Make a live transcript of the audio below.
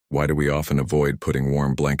Why do we often avoid putting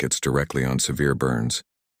warm blankets directly on severe burns,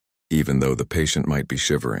 even though the patient might be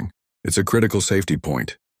shivering? It's a critical safety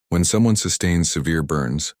point. When someone sustains severe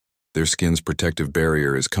burns, their skin's protective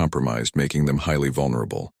barrier is compromised, making them highly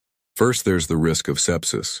vulnerable. First, there's the risk of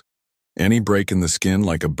sepsis. Any break in the skin,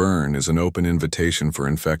 like a burn, is an open invitation for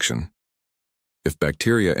infection. If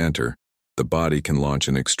bacteria enter, the body can launch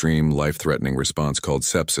an extreme, life-threatening response called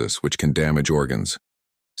sepsis, which can damage organs.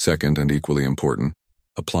 Second, and equally important,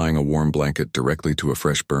 applying a warm blanket directly to a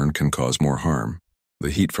fresh burn can cause more harm.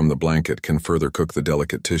 The heat from the blanket can further cook the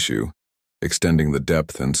delicate tissue, extending the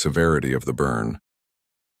depth and severity of the burn.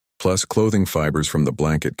 Plus, clothing fibers from the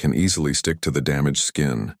blanket can easily stick to the damaged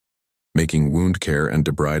skin, making wound care and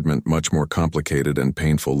debridement much more complicated and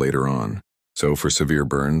painful later on. So for severe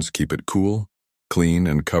burns, keep it cool, clean,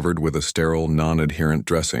 and covered with a sterile, non-adherent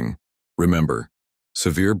dressing. Remember,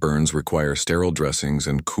 severe burns require sterile dressings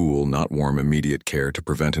and cool, not warm, immediate care to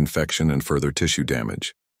prevent infection and further tissue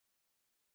damage.